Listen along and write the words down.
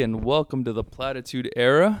and welcome to the Platitude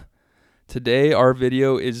Era. Today our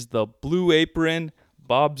video is the Blue Apron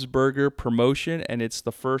Bob's Burger promotion, and it's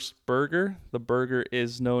the first burger. The burger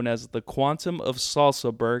is known as the Quantum of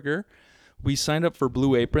Salsa Burger. We signed up for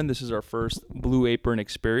Blue Apron. This is our first Blue Apron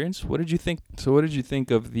experience. What did you think? So what did you think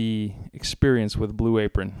of the experience with Blue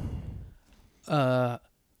Apron?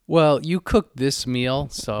 Well, you cooked this meal,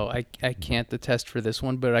 so I can't attest for this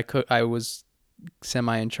one, but I was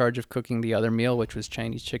semi in charge of cooking the other meal, which was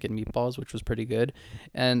Chinese chicken meatballs, which was pretty good.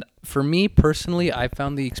 And for me personally, I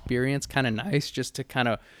found the experience kind of nice, just to kind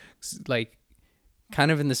of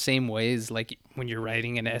in the same ways, like when you're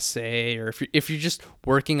writing an essay, or if you're just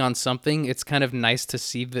working on something, it's kind of nice to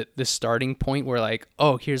see the starting point where, like,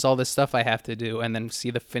 oh, here's all this stuff I have to do, and then see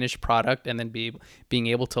the finished product, and then being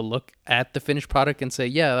able to look at the finished product and say,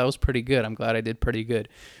 yeah, that was pretty good. I'm glad I did pretty good.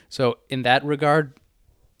 So in that regard,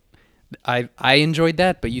 I enjoyed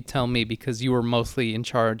that, but you tell me, because you were mostly in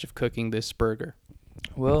charge of cooking this burger.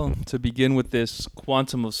 Well, to begin with this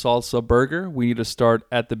Quantum of Salsa Burger, we need to start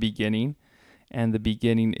at the beginning, and the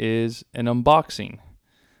beginning is an unboxing.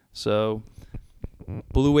 So,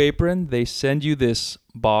 Blue Apron, they send you this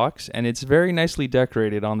box, and it's very nicely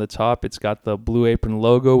decorated. On the top, it's got the Blue Apron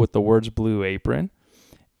logo with the words Blue Apron,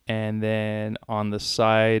 and then on the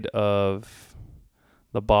side of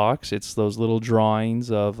the box, it's those little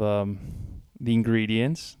drawings of the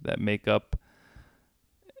ingredients that make up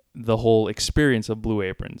the whole experience of Blue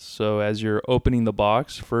Aprons. So as you're opening the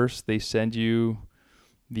box, first they send you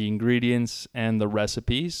the ingredients and the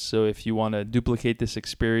recipes. So if you want to duplicate this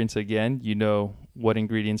experience again, you know what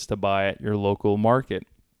ingredients to buy at your local market.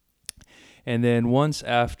 And then once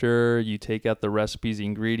after you take out the recipes,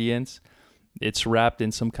 ingredients, it's wrapped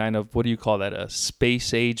in some kind of, what do you call that, a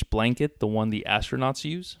space age blanket, the one the astronauts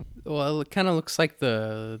use? Well, it kind of looks like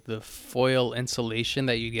the foil insulation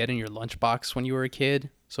that you get in your lunchbox when you were a kid.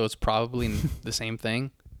 So it's probably the same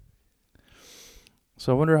thing.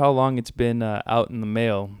 So I wonder how long it's been out in the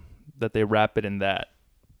mail that they wrap it in that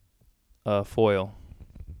foil.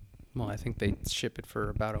 Well, I think they ship it for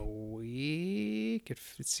about a week. It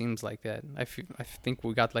seems like that. I think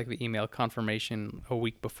we got like the email confirmation a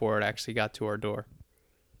week before it actually got to our door.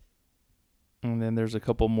 And then there's a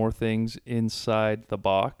couple more things inside the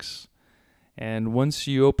box. And once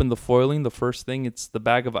you open the foiling, the first thing, it's the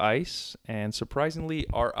bag of ice. And surprisingly,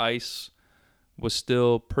 our ice was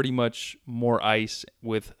still pretty much more ice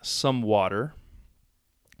with some water.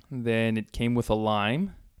 Then it came with a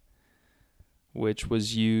lime, which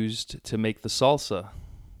was used to make the salsa.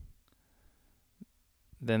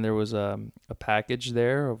 Then there was a package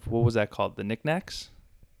there of, what was that called? The knickknacks?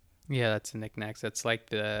 Yeah, that's the knickknacks. That's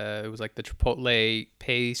like it was like the chipotle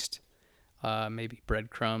paste, maybe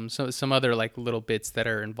breadcrumbs, some other like little bits that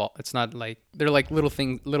are involved. It's not like, they're like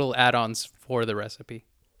little add-ons for the recipe.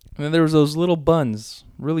 And then there was those little buns,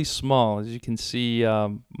 really small. As you can see,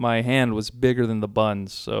 my hand was bigger than the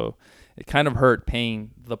buns, so it kind of hurt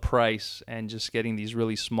paying the price and just getting these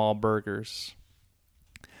really small burgers.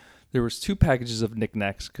 There was 2 packages of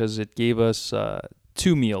knickknacks because it gave us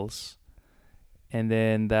 2 meals. And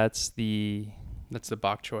then that's the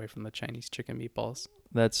bok choy from the Chinese chicken meatballs.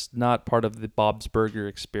 That's not part of the Bob's Burger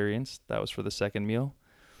experience. That was for the second meal.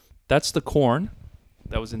 That's the corn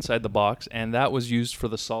that was inside the box, and that was used for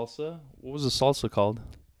the salsa. What was the salsa called?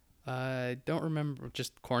 I don't remember.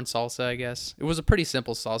 Just corn salsa, I guess. It was a pretty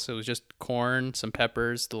simple salsa. It was just corn, some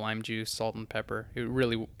peppers, the lime juice, salt, and pepper. It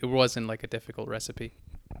wasn't like a difficult recipe.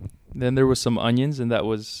 Then there was some onions, and that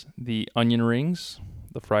was the onion rings,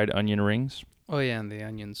 the fried onion rings. Oh yeah, and the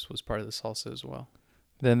onions was part of the salsa as well.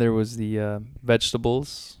 Then there was the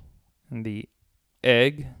vegetables and the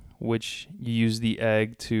egg, which you use the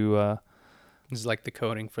egg to It's like the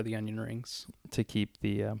coating for the onion rings. to keep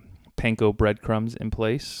the panko breadcrumbs in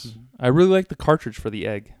place. Mm-hmm. I really like the cartridge for the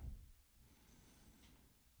egg.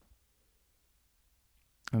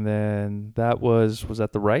 And then that was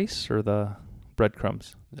that the rice or the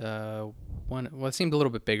breadcrumbs? It seemed a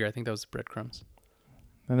little bit bigger. I think that was the breadcrumbs.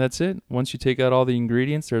 And that's it. Once you take out all the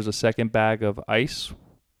ingredients, there's a second bag of ice,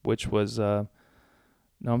 which was,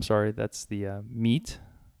 that's the meat.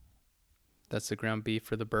 That's the ground beef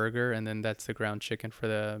for the burger, and then that's the ground chicken for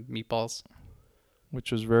the meatballs.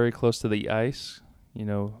 Which was very close to the ice. You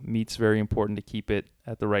know, meat's very important to keep it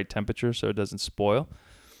at the right temperature so it doesn't spoil.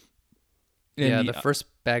 And yeah, the first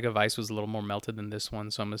bag of ice was a little more melted than this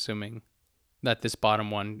one, so I'm assuming that this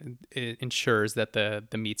bottom one, it ensures that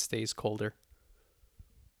the meat stays colder.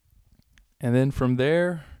 And then from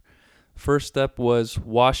there, first step was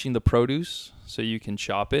washing the produce so you can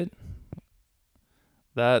chop it.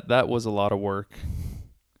 That was a lot of work.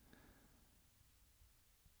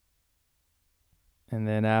 And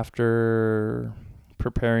then after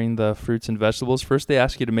preparing the fruits and vegetables, first they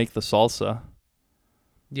ask you to make the salsa.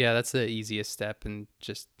 Yeah, that's the easiest step, and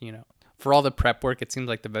just for all the prep work, it seems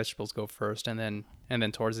like the vegetables go first, and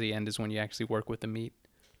then towards the end is when you actually work with the meat.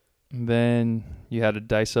 And then you had to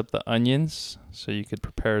dice up the onions so you could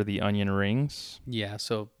prepare the onion rings. Yeah,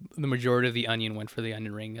 so the majority of the onion went for the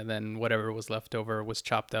onion ring, and then whatever was left over was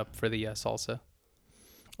chopped up for the salsa.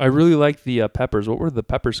 I really liked the peppers. What were the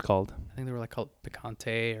peppers called? I think they were like called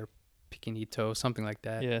picante or picanito, something like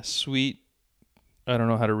that. Yeah, sweet. I don't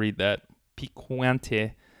know how to read that.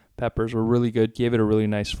 Picante peppers were really good. Gave it a really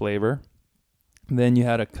nice flavor. Then you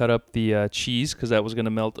had to cut up the cheese because that was going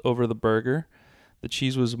to melt over the burger. The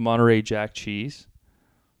cheese was Monterey Jack cheese.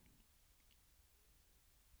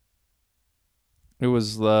 It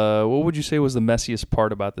was, what would you say was the messiest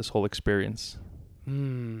part about this whole experience? The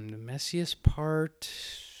messiest part,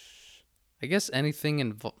 I guess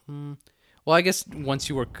anything well, I guess once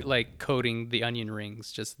you were like coating the onion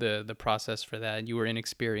rings, just the process for that, you were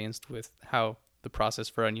inexperienced with how the process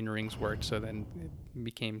for onion rings worked, so then it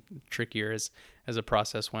became trickier as the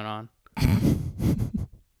process went on.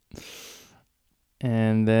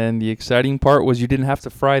 And then the exciting part was you didn't have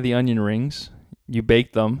to fry the onion rings. You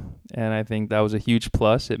baked them, and I think that was a huge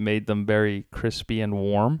plus. It made them very crispy and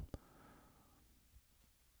warm.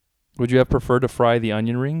 Would you have preferred to fry the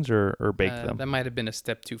onion rings or bake them? That might have been a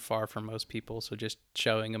step too far for most people, so just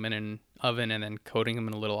shoving them in an oven and then coating them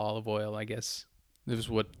in a little olive oil, I guess, is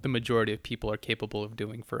what the majority of people are capable of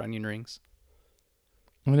doing for onion rings.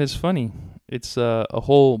 And it's funny. It's a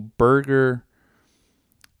whole burger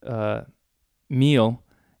meal,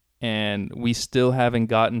 and we still haven't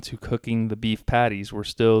gotten to cooking the beef patties. We're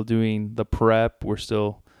still doing the prep. We're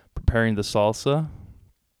still preparing the salsa.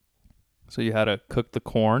 So you had to cook the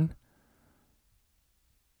corn,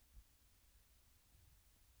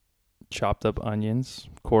 chopped up onions.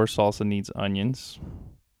 Of course, salsa needs onions.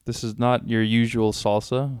 This is not your usual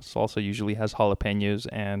salsa. Salsa usually has jalapenos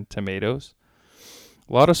and tomatoes.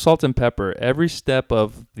 A lot of salt and pepper. Every step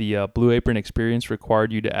of the Blue Apron experience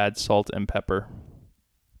required you to add salt and pepper.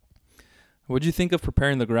 What did you think of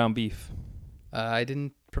preparing the ground beef? I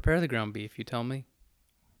didn't prepare the ground beef. You tell me.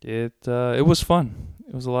 It was fun.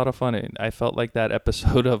 It was a lot of fun. I felt like that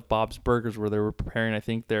episode of Bob's Burgers where they were preparing, I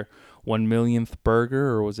think, their 1 millionth burger,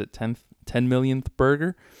 or was it 10 millionth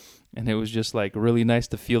burger? And it was just like really nice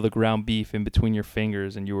to feel the ground beef in between your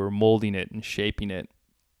fingers, and you were molding it and shaping it.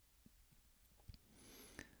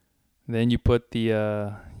 Then you put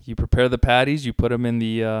you prepare the patties. You put them in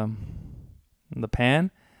the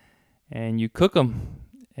pan, and you cook them.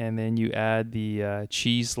 And then you add the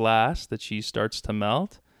cheese last. The cheese starts to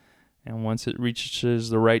melt, and once it reaches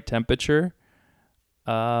the right temperature,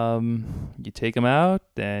 you take them out.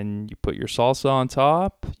 Then you put your salsa on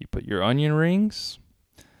top. You put your onion rings,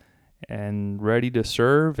 and ready to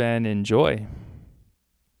serve and enjoy.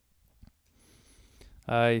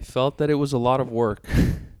 I felt that it was a lot of work.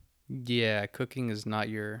 Yeah, cooking is not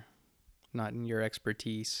in your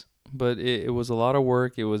expertise. But it was a lot of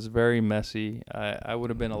work. It was very messy. I would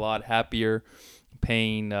have been a lot happier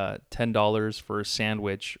paying $10 for a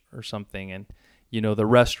sandwich or something. And, the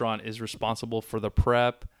restaurant is responsible for the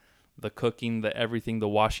prep, the cooking, the everything, the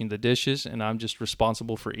washing the dishes, and I'm just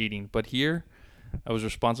responsible for eating. But here, I was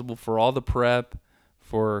responsible for all the prep,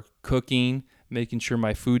 for cooking, making sure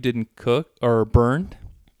my food didn't cook or burn.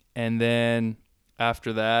 And then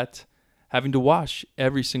after that, having to wash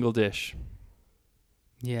every single dish.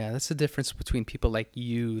 Yeah, that's the difference between people like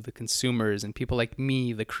you, the consumers, and people like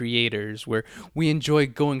me, the creators, where we enjoy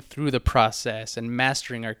going through the process and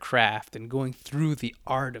mastering our craft and going through the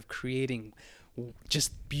art of creating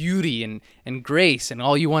just beauty and grace. And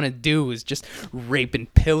all you want to do is just rape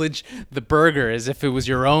and pillage the burger as if it was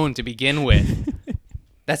your own to begin with.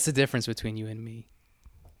 That's the difference between you and me.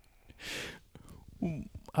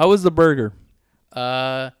 How was the burger?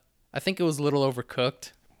 I think it was a little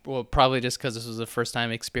overcooked. Well, probably just because this was a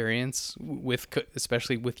first-time experience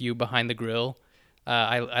especially with you behind the grill.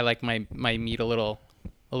 I like my meat a little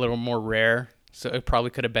more rare, so it probably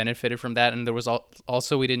could have benefited from that. And there was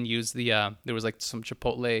also we didn't use there was like some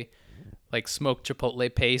chipotle, like smoked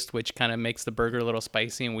chipotle paste, which kind of makes the burger a little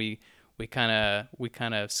spicy, and we kind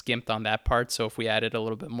of skimped on that part. So if we added a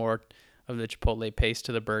little bit more of the chipotle paste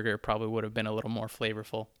to the burger, it probably would have been a little more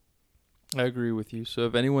flavorful. I agree with you. So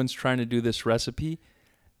if anyone's trying to do this recipe,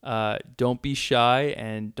 don't be shy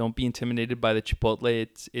and don't be intimidated by the chipotle.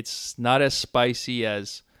 It's not as spicy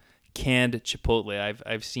as canned chipotle.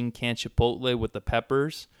 I've seen canned chipotle with the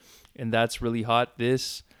peppers, and that's really hot.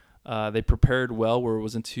 This They prepared well where it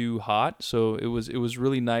wasn't too hot, so it was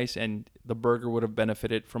really nice, and the burger would have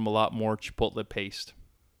benefited from a lot more chipotle paste.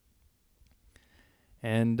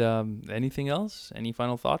 And anything else? Any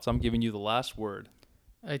final thoughts? I'm giving you the last word.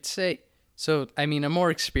 I'd say so. I mean, a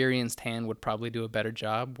more experienced hand would probably do a better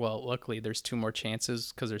job. Well, luckily, there's two more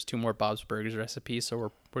chances because there's two more Bob's Burgers recipes.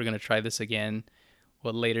 So we're gonna try this again.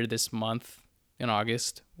 Well, later this month in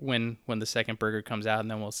August when the second burger comes out, and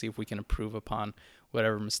then we'll see if we can improve upon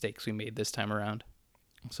whatever mistakes we made this time around.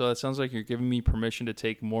 So that sounds like you're giving me permission to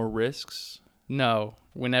take more risks. No,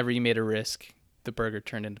 whenever you made a risk, the burger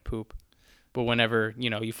turned into poop. But whenever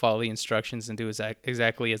you follow the instructions and do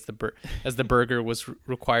exactly as the burger was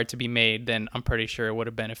required to be made, then I'm pretty sure it would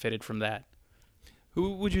have benefited from that.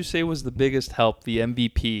 Who would you say was the biggest help, the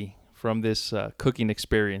MVP from this cooking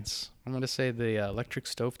experience? I'm gonna say the electric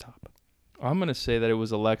stovetop. I'm going to say that it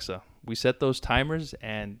was Alexa. We set those timers,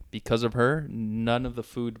 and because of her, none of the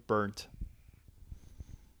food burnt.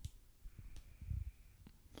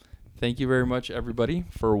 Thank you very much, everybody,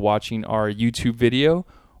 for watching our YouTube video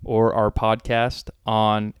or our podcast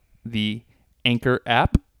on the Anchor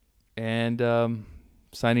app. And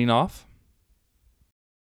signing off.